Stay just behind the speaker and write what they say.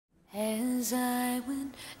As I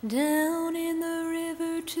went down in the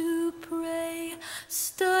river to pray,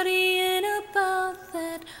 studying about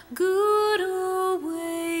that good old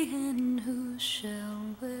way, and who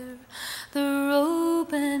shall wear the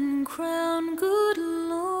robe and crown? Good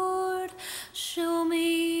Lord, show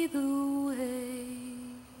me the way.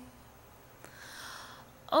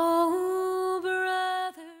 Oh,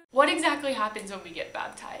 brother. What exactly happens when we get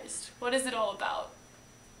baptized? What is it all about?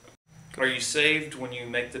 Are you saved when you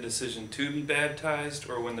make the decision to be baptized,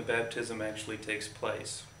 or when the baptism actually takes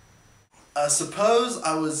place? Suppose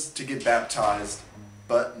I was to get baptized,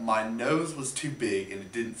 but my nose was too big and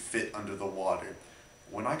it didn't fit under the water.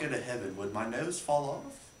 When I go to heaven, would my nose fall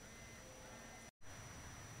off?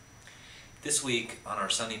 This week on our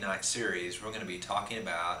Sunday night series, we're going to be talking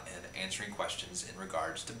about and answering questions in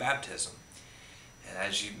regards to baptism. And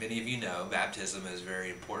as many of you know, baptism is very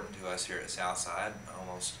important to us here at Southside.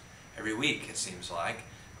 Almost every week, it seems like,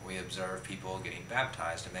 we observe people getting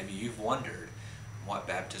baptized. And maybe you've wondered what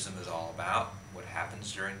baptism is all about, what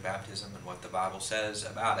happens during baptism, and what the Bible says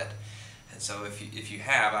about it. And so if you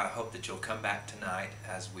have, I hope that you'll come back tonight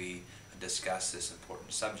as we discuss this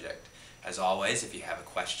important subject. As always, if you have a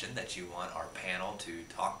question that you want our panel to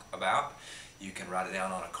talk about, you can write it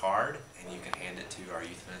down on a card and you can hand it to our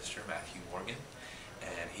youth minister, Matthew Morgan,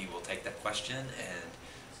 and he will take that question, and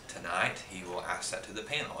tonight he will ask that to the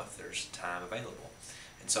panel if there's time available.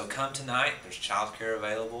 And so come tonight. There's childcare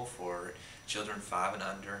available for children 5 and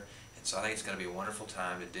under, and so I think it's going to be a wonderful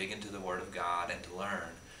time to dig into the Word of God and to learn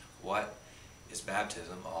what is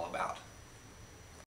baptism all about.